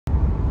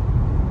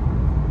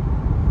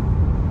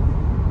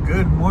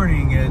Good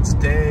morning, it's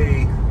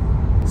day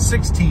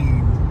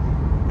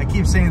 16. I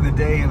keep saying the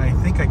day and I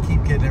think I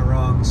keep getting it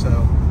wrong,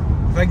 so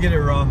if I get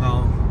it wrong,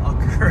 I'll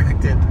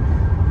correct it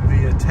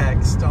via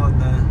text on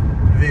the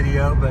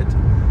video. But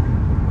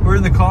we're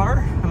in the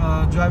car,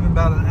 driving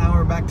about an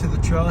hour back to the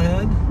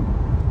trailhead.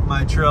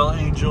 My trail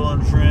angel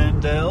and friend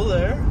Dale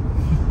there,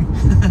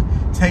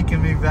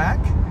 taking me back.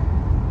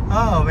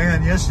 Oh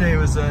man, yesterday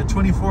was a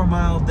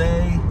 24-mile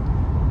day,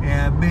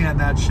 and man,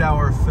 that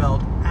shower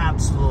felt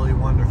absolutely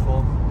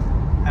wonderful.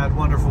 Had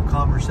wonderful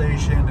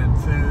conversation and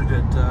food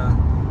at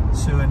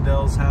Sue and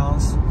Dale's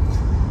house.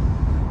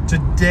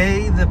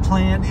 Today the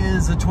plan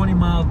is a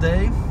 20-mile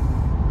day,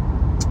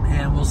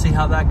 and we'll see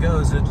how that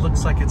goes. It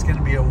looks like it's going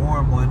to be a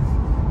warm one.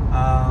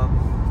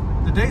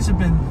 The days have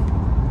been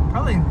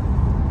probably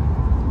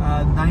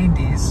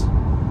 90s,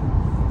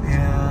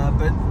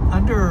 but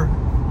under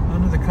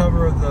the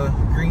cover of the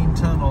green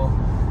tunnel,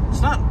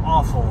 it's not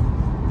awful,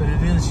 but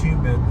it is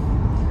humid.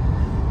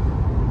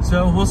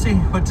 So we'll see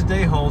what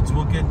today holds.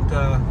 We'll get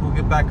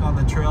back on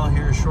the trail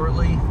here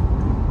shortly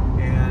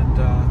and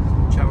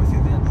chat with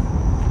you then.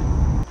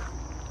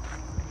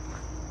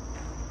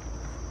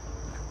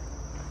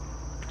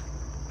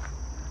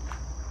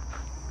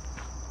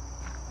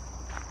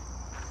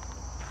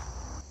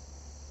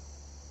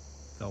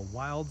 The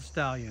wild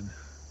stallion.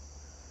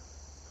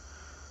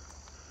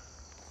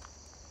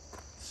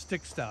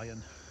 Stick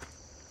stallion.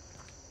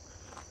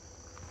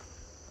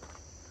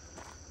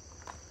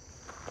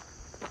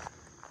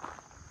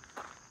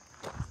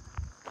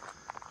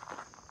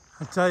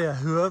 I tell you,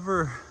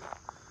 whoever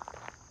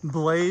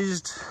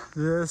blazed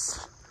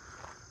this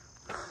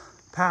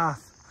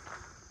path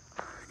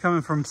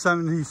coming from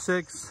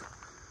 76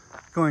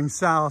 going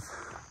south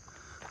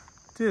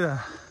did a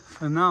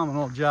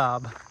phenomenal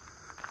job.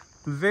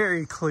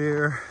 Very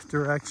clear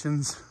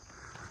directions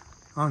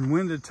on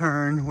when to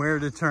turn, where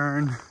to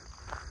turn,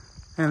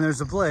 and there's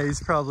a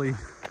blaze probably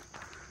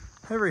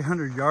every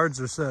 100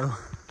 yards or so,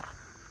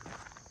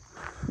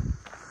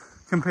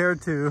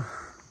 compared to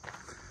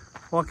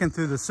walking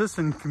through the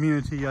Sisson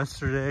community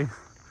yesterday.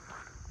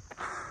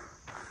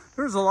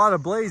 There was a lot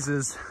of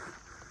blazes.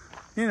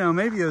 You know,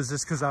 maybe it was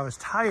just because I was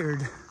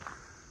tired,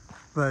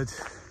 but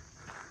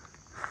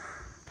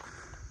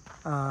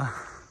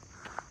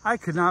I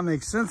could not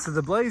make sense of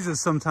the blazes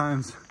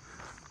sometimes.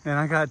 And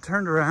I got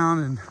turned around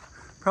and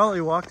probably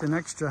walked an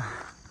extra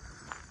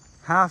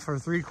half or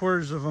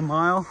 3/4 of a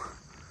mile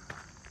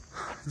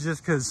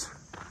just because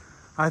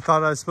I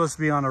thought I was supposed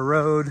to be on a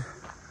road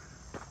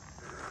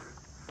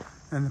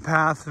and the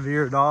path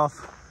veered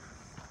off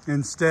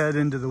instead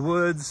into the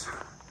woods.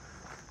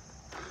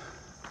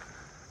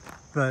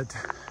 But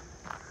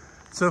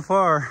so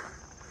far,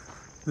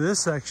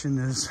 this section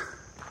is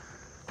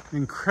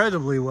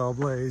incredibly well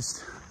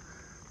blazed.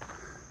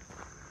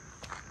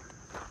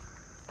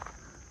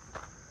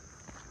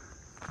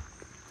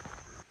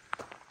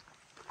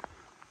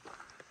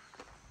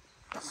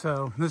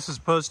 So this is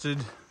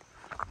posted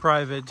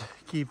private,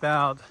 keep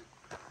out,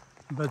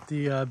 but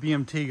the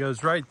BMT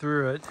goes right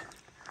through it.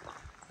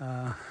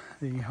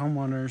 The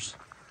homeowners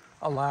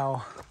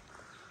allow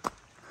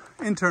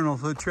internal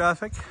foot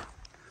traffic,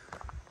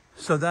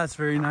 so that's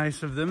very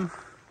nice of them.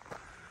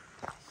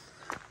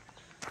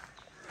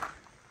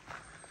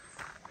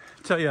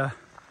 Tell you,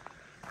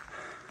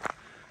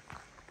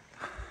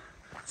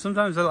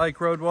 sometimes I like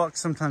road walks,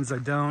 sometimes I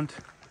don't.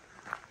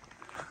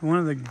 One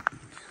of the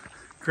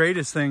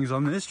greatest things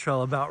on this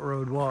trail about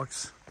road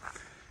walks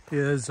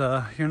is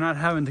you're not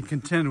having to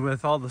contend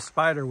with all the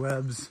spider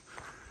webs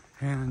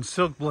and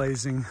silk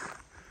blazing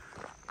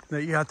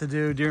that you have to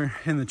do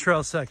in the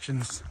trail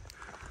sections.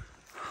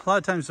 A lot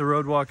of times the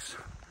road walks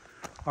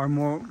are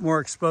more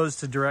exposed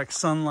to direct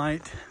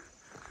sunlight,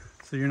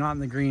 so you're not in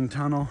the green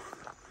tunnel.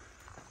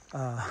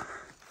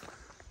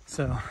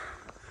 So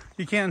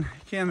you can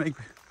make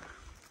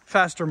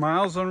faster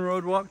miles on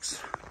road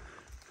walks,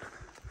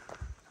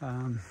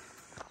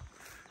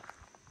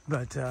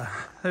 but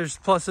there's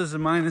pluses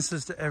and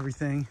minuses to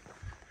everything.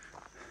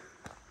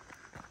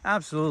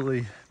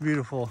 Absolutely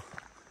beautiful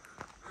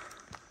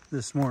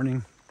this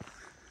morning.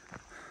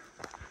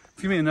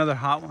 It's gonna be another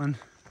hot one.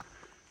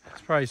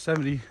 It's probably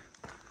 70,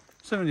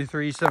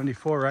 73,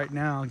 74 right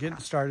now. Getting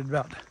started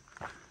about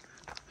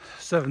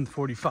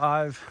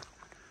 7:45.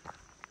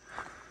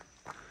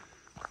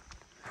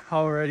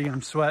 Already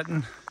I'm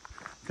sweating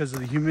because of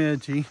the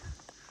humidity.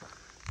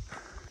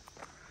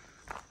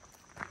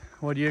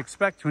 What do you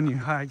expect when you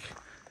hike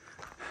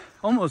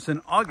almost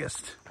in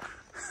August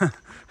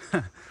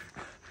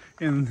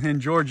in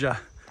Georgia?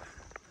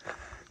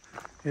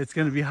 It's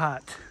going to be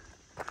hot.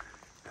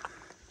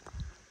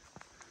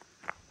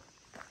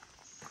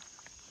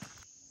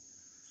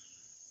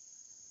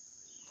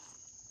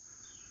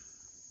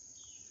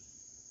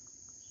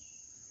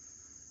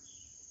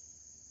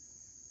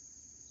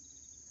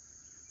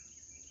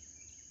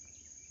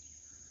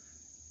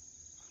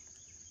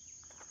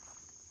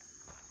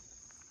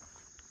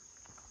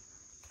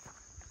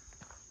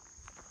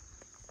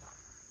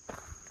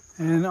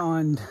 And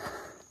on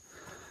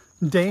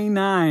day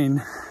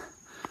 9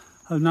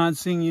 of not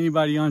seeing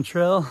anybody on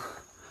trail,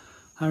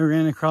 I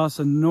ran across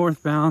a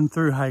northbound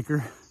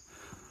thru-hiker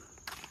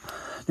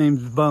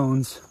named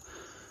Bones.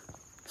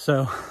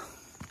 So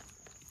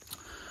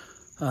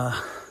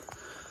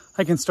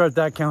I can start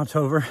that count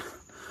over,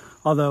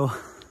 although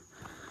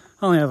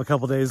I only have a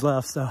couple days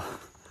left, so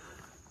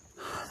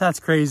that's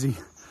crazy.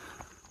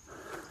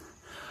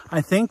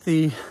 I think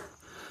the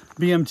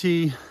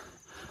BMT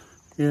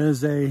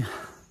is a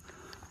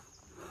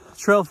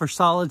trail for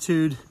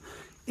solitude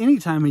any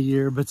time of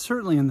year, but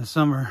certainly in the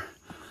summer.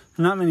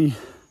 Not many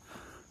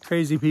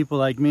crazy people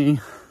like me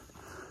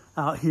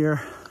out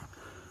here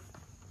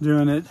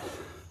doing it.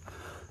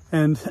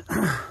 And,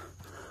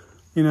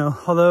 you know,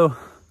 although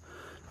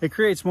it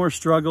creates more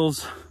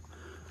struggles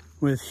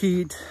with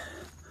heat,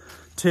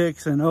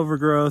 ticks, and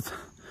overgrowth,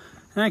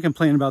 and I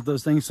complain about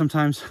those things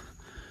sometimes,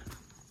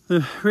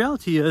 the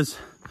reality is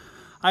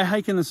I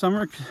hike in the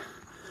summer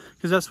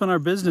because that's when our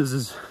business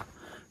is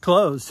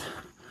closed.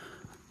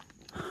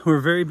 We're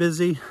very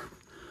busy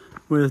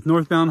with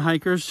northbound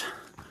hikers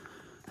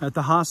at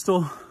the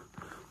hostel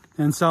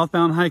and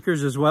southbound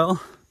hikers as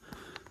well.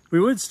 We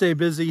would stay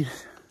busy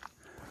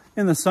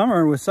in the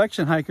summer with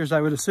section hikers,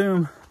 I would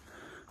assume,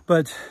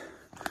 but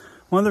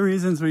one of the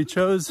reasons we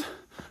chose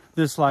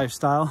this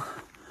lifestyle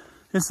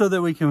is so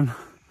that we can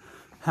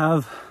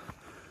have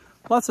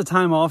lots of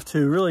time off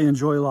to really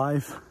enjoy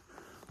life.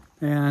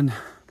 And,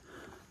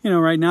 you know,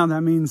 right now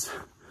that means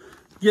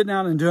getting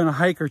out and doing a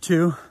hike or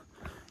two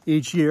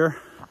each year.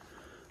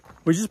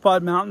 We just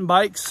bought mountain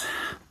bikes,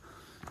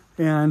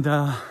 and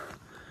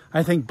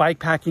I think bike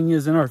packing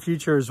is in our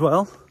future as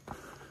well.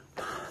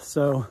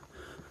 So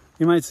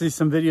you might see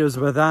some videos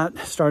about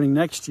that starting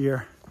next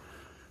year.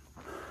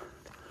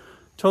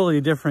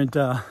 Totally different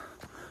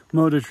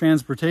mode of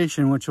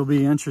transportation, which will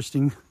be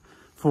interesting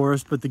for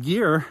us, but the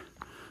gear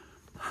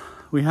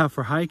we have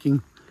for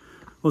hiking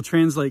will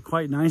translate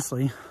quite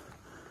nicely,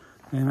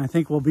 and I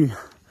think we'll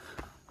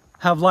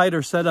have lighter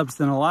setups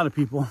than a lot of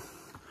people,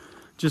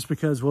 just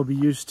because we'll be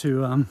used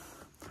to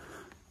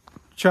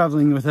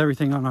traveling with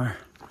everything on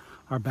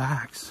our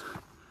backs.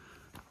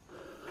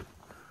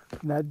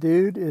 That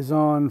dude is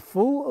on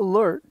full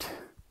alert.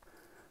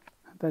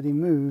 I bet he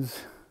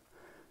moves.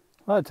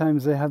 A lot of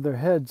times they have their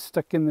head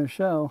stuck in their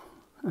shell.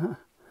 Hi,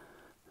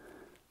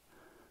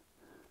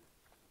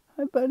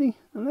 buddy.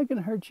 I'm not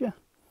gonna hurt you.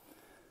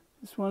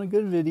 Just want a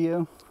good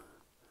video.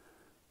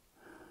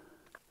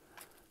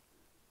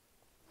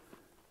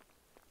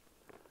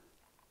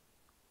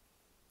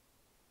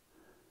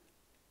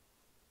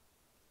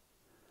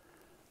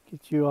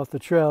 Get you off the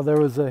trail. There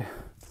was a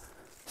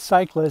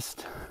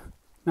cyclist,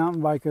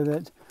 mountain biker,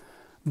 that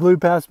blew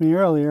past me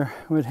earlier.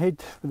 I would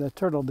hate for that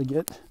turtle to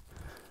get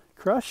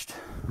crushed.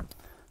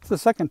 It's the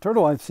second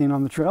turtle I've seen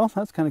on the trail.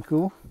 That's kind of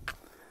cool.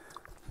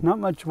 Not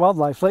much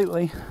wildlife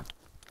lately,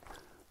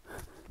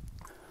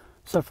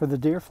 except for the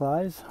deer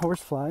flies,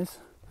 horse flies,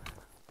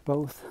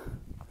 both.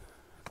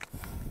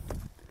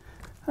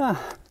 Got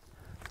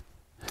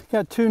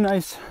two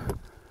nice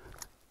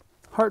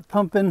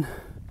heart-pumping,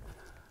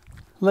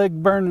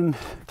 leg-burning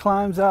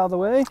climbs out of the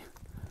way.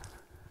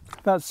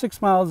 About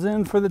 6 miles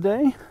in for the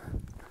day.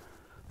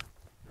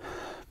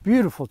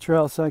 Beautiful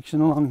trail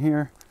section along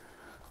here,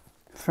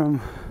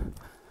 from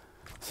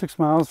 6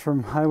 miles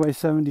from Highway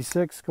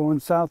 76 going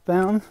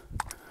southbound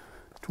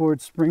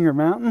towards Springer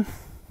Mountain.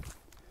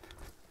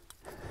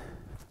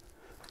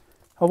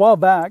 A while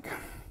back,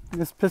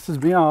 this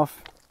pisses me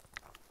off,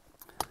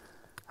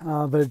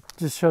 but it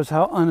just shows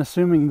how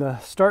unassuming the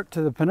start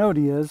to the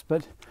Pinoti is,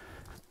 but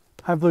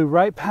I blew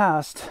right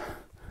past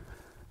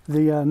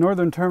the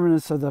northern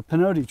terminus of the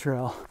Pinoti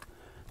Trail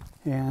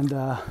and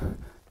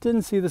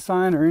didn't see the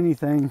sign or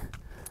anything.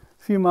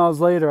 A few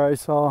miles later I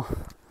saw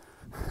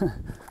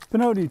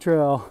Pinoti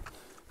Trail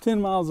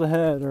 10 miles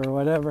ahead or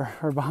whatever,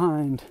 or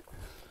behind.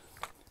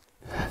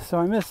 So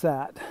I missed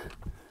that.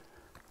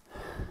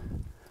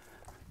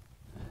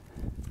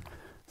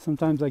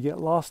 Sometimes I get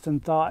lost in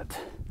thought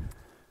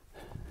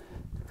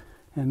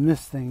and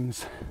miss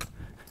things,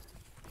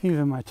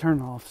 even my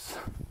turnoffs.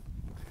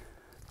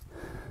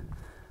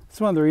 It's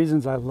one of the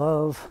reasons I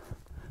love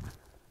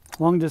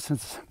long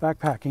distance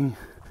backpacking,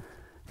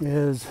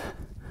 is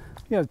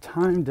you have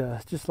time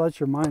to just let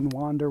your mind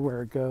wander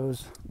where it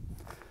goes.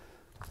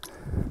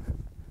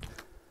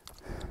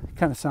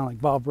 Kind of sound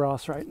like Bob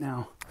Ross right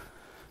now.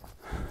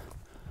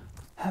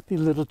 Happy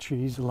little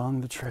trees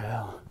along the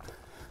trail.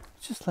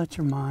 Just let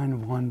your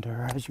mind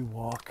wander as you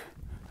walk.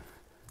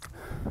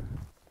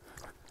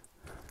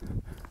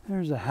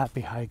 There's a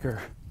happy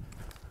hiker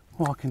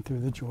walking through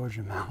the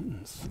Georgia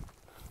mountains.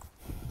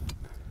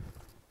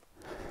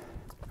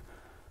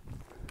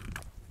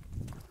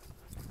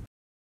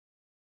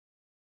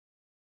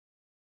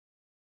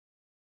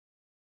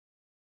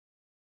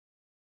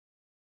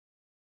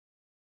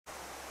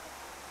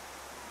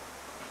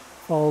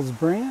 Falls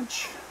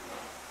Branch,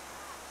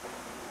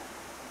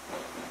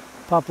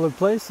 popular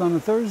place on a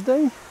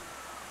Thursday.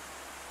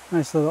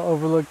 Nice little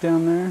overlook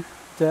down there,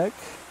 deck.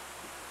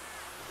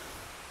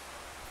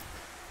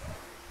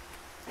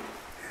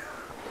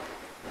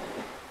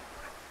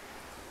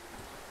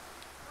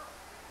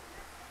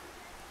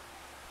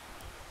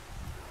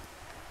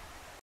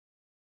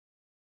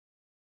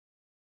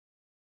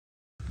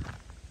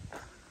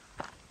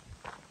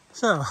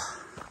 So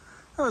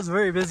that was a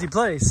very busy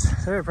place.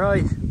 There were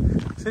probably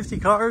 50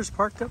 cars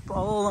parked up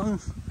all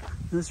along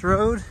this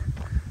road,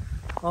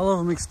 all of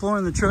them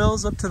exploring the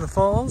trails up to the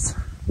falls.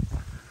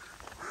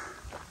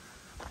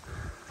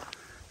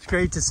 It's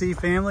great to see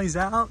families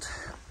out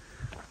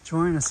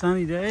enjoying a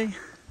sunny day.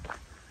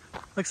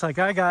 Looks like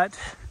I got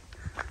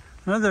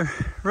another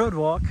road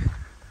walk.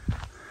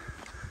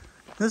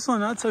 This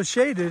one not so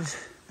shaded,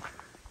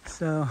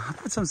 so I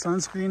put some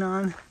sunscreen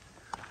on.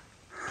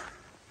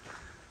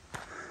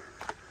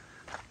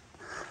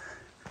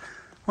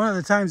 One of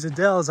the times at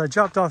Dell's, I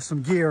dropped off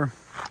some gear.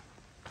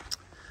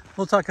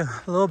 We'll talk a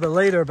little bit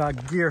later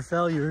about gear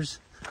failures,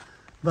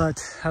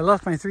 but I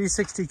left my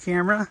 360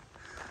 camera,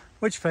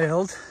 which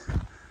failed.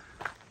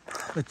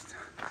 The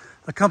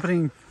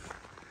accompanying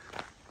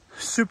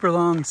super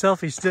long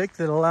selfie stick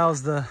that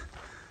allows the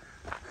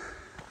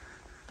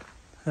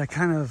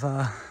kind of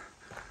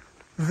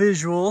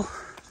visual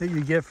that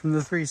you get from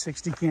the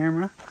 360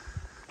 camera.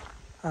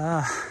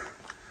 What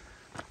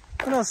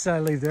else did I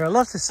leave there? I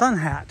left the sun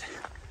hat.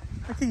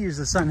 I could use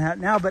the sun hat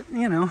now, but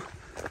you know,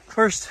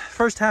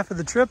 first half of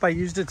the trip I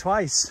used it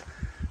twice.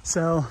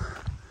 So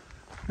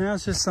now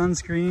it's just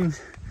sunscreen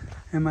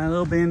and my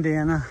little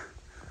bandana,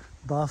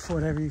 buff,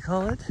 whatever you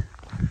call it.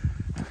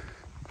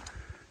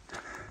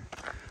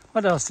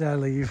 What else did I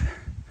leave?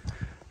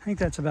 I think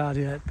that's about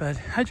it. But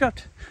I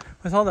dropped,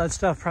 with all that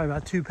stuff, probably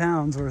about 2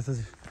 pounds worth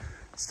of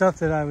stuff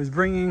that I was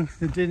bringing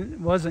that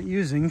wasn't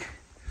using.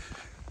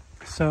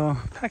 So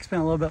pack's been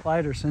a little bit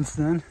lighter since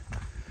then.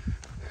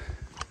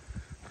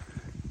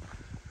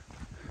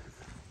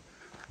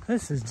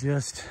 This is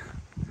just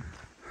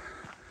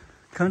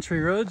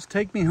country roads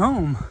take me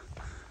home.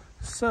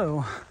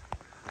 So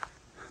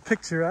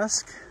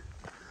picturesque.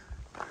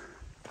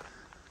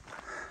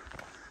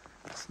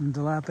 Some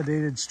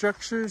dilapidated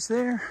structures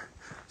there.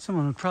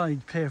 Someone would probably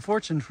pay a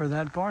fortune for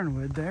that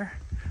barnwood there.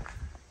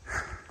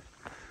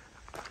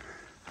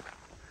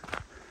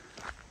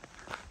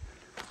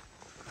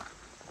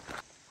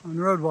 On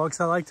road walks,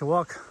 I like to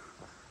walk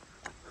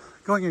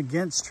going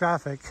against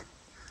traffic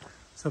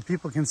so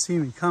people can see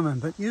me coming.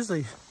 But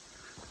usually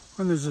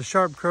when there's a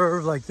sharp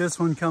curve like this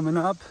one coming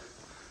up,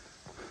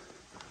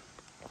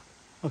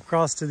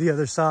 across to the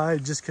other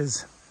side, just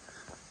because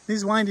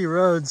these windy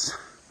roads,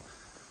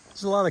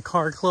 there's a lot of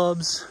car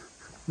clubs,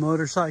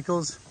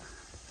 motorcycles.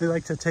 They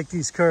like to take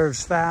these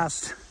curves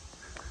fast,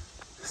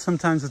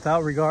 sometimes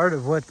without regard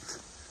of what,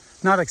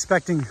 not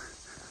expecting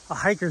a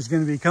hiker's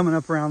going to be coming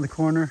up around the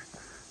corner.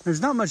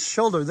 There's not much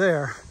shoulder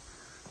there.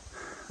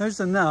 There's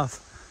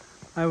enough.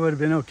 I would have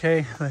been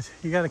okay, but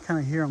you got to kind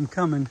of hear them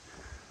coming.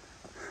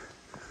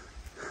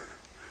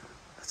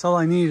 That's all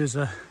I need is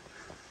a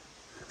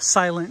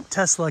silent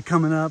Tesla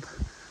coming up,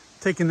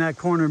 taking that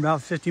corner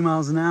about 50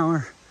 miles an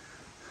hour,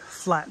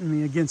 flatten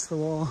me against the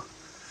wall.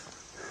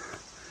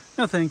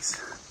 No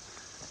thanks.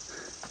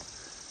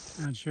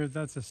 Not sure if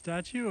that's a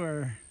statue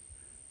or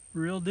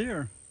real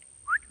deer.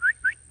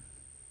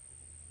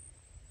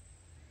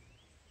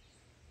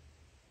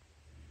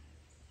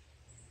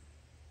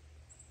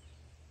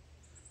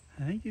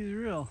 I think he's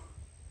real.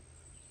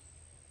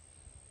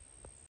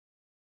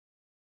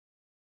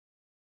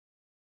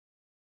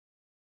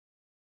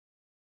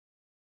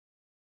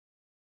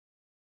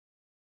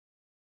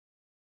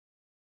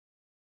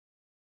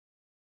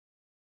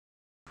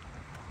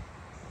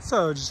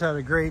 So just had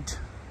a great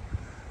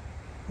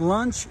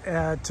lunch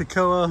at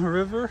Taccoa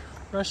River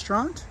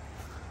restaurant.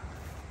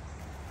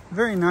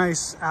 Very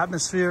nice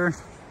atmosphere.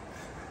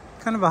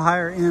 Kind of a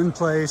higher end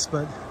place,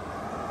 but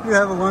we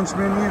have a lunch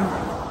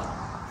menu.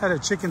 Had a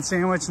chicken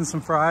sandwich and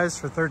some fries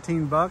for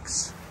 13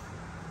 bucks.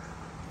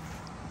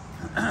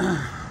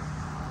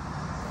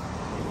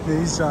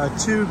 These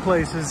two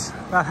places,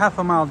 about half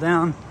a mile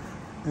down,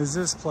 is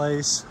this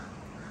place,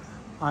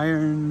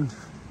 Iron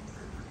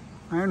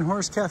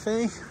Horse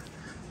Cafe,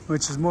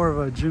 which is more of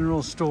a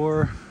general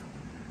store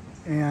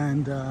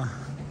and a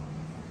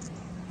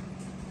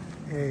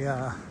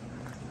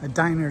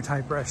diner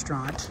type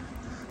restaurant.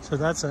 So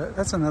that's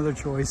another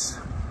choice.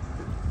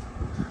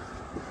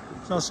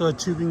 There's also a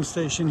tubing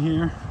station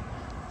here.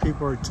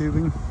 People are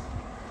tubing.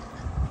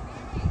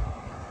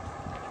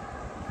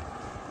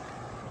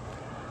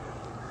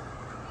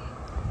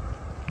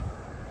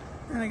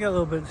 And I got a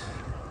little bit,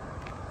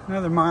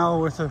 another mile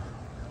worth of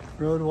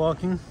road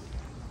walking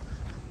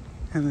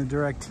in the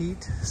direct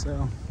heat. So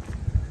I'm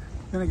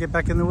gonna get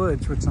back in the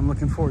woods, which I'm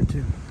looking forward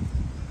to.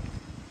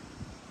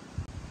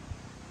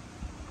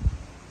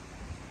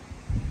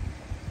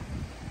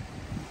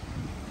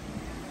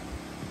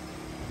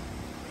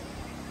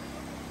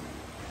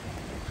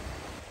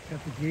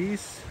 Got the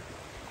geese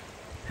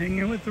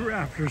hanging with the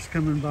raptors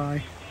coming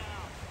by.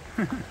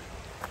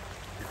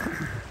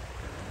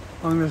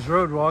 On this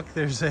road walk,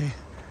 there's a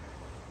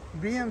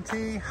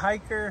BMT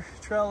Hiker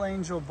Trail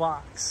Angel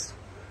box.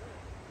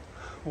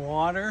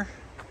 Water,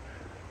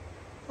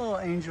 little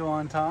angel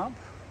on top.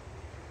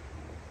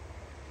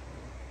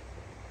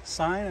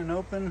 Sign and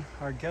open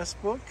our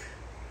guest book.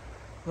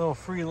 Little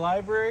free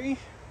library.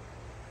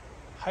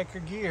 Hiker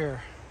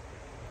gear.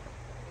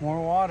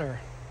 More water.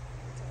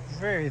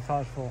 Very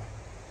thoughtful.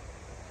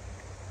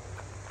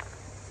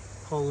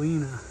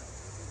 Paulina.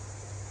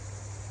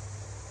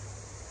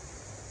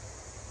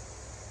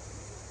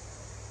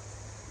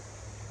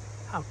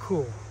 How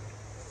cool.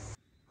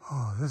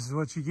 Oh, this is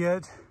what you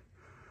get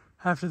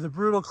after the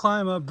brutal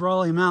climb up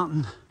Brawley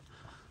Mountain.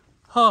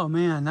 Oh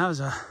man, that was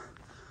a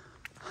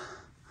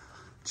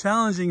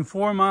challenging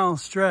 4-mile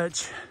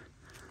stretch.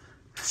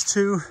 There's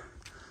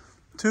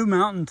two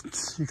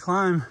mountains you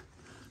climb.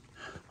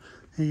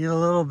 You get a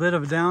little bit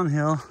of a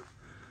downhill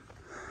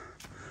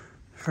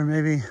for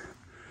maybe a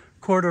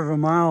quarter of a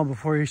mile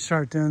before you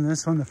start doing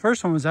this one. The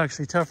first one was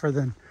actually tougher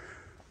than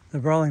the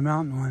Brawley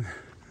Mountain one.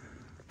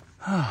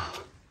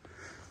 Oh,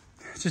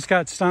 just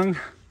got stung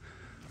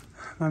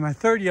by my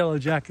third yellow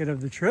jacket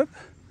of the trip.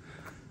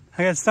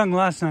 I got stung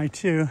last night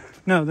too.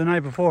 No, the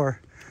night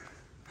before.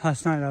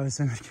 Last night I was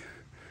in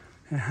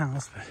a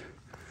house, but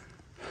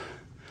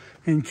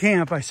in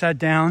camp I sat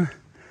down.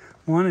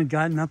 One had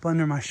gotten up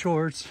under my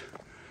shorts.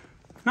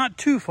 Not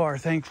too far,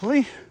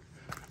 thankfully.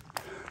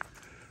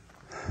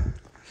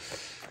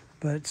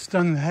 But it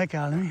stung the heck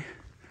out of me.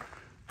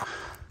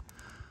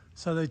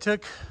 So they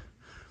took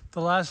the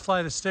last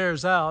flight of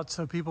stairs out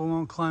so people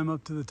won't climb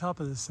up to the top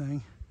of this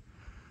thing.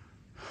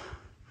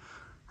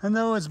 And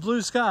though it's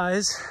blue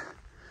skies,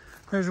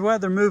 there's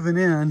weather moving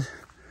in,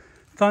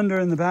 thunder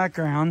in the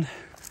background.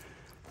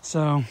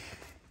 So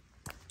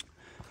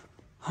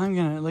I'm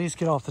gonna at least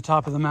get off the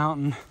top of the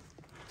mountain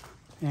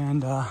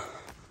and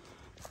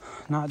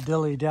not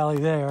dilly-dally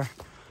there.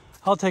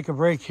 I'll take a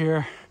break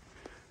here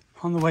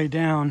on the way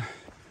down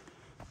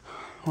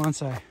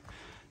once I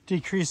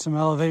decrease some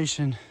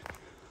elevation.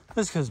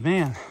 Just because,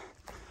 man,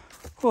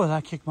 oh,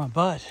 that kicked my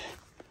butt.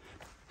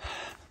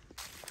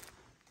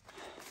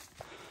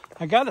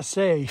 I gotta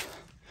say,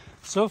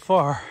 so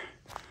far,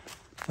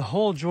 the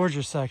whole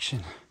Georgia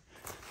section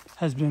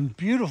has been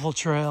beautiful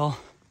trail,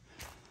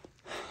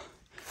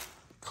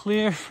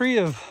 clear, free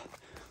of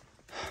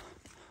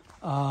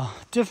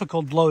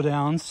difficult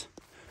blowdowns.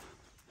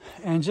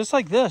 And just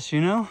like this, you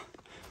know,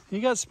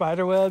 you got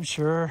spider webs,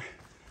 sure,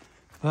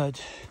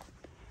 but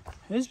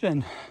it's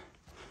been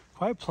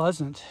quite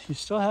pleasant. You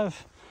still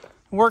have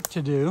work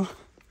to do.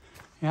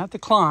 You have to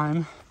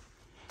climb.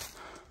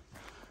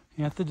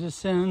 You have to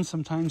descend,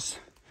 sometimes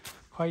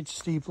quite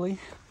steeply,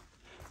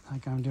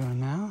 like I'm doing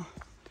now.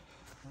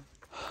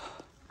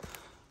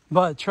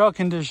 But trail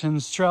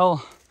conditions,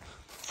 trail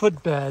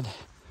footbed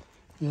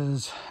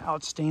is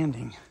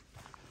outstanding.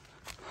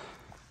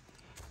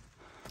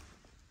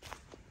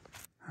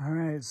 All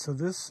right, so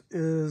this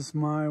is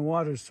my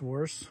water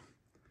source.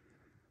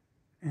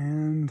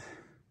 And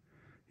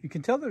you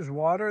can tell there's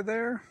water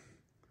there.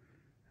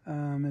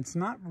 It's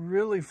not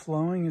really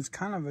flowing, it's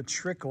kind of a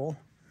trickle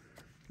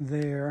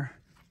there.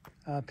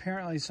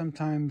 Apparently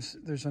sometimes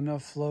there's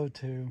enough flow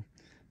to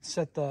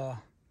set the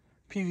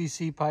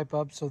PVC pipe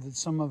up so that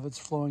some of it's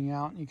flowing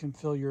out and you can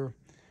fill your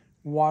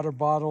water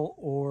bottle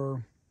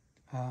or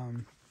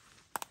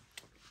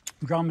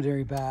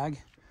dromedary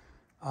bag.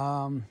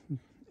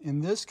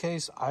 In this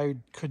case, I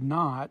could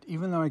not,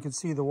 even though I could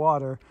see the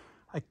water.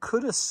 I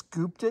could have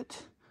scooped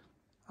it.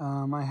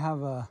 I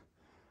have a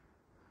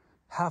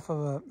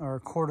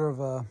quarter of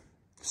a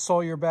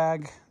Sawyer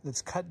bag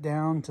that's cut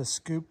down to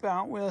scoop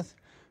out with.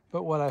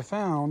 But what I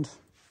found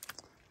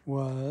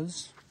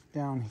was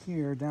down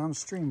here,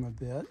 downstream a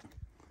bit.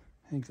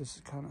 I think this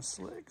is kind of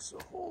slick, so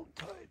hold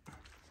tight.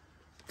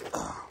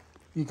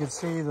 You can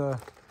see the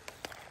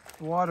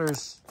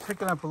water's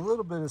picking up a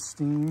little bit of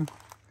steam.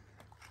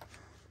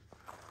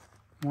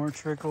 More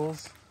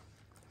trickles.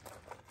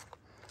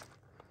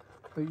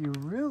 But you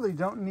really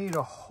don't need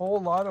a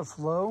whole lot of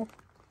flow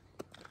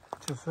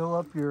to fill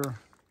up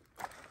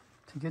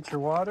to get your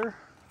water,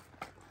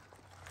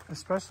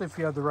 especially if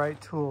you have the right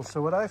tool.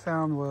 So what I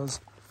found was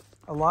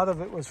a lot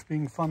of it was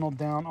being funneled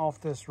down off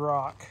this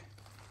rock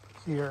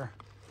here.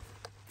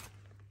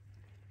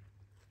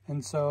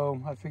 And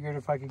so I figured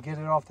if I could get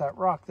it off that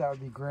rock, that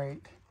would be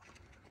great.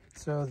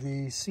 So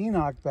the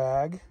CNOC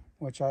bag,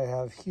 which I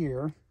have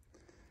here,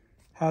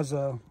 has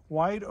a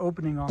wide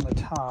opening on the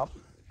top.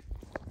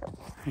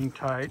 Hang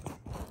tight.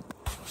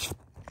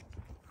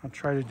 I'll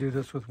try to do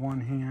this with one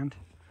hand.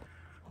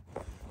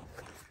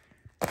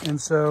 And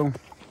so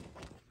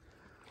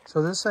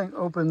this thing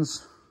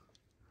opens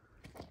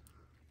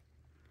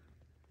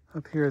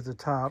up here at the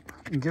top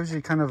and gives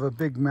you kind of a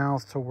big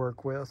mouth to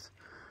work with.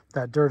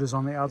 That dirt is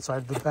on the outside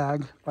of the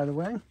bag, by the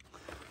way.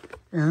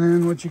 And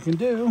then what you can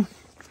do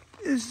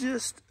is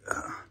just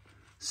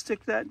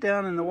stick that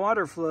down in the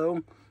water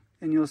flow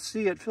and you'll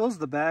see it fills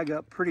the bag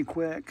up pretty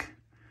quick.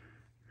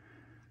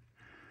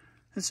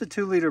 It's a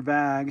 2-liter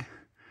bag.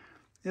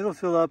 It'll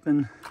fill up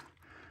in,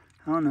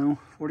 I don't know,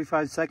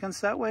 45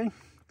 seconds that way.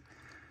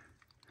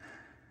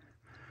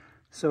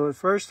 So at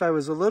first I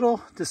was a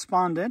little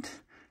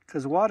despondent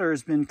because water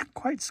has been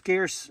quite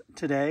scarce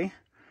today.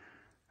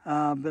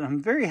 But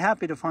I'm very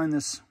happy to find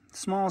this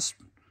small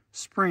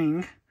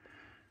spring.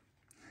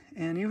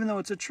 And even though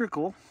it's a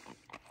trickle,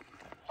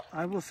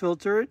 I will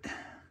filter it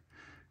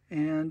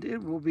and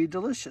it will be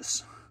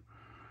delicious.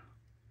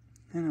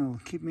 and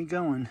it'll keep me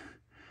going.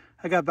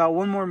 I got about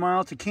 1 more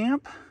mile to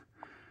camp,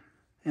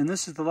 and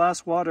this is the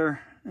last water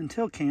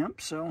until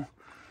camp, so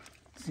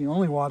it's the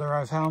only water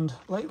I've found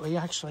lately,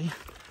 actually.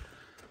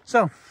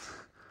 So,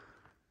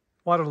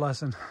 water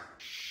lesson.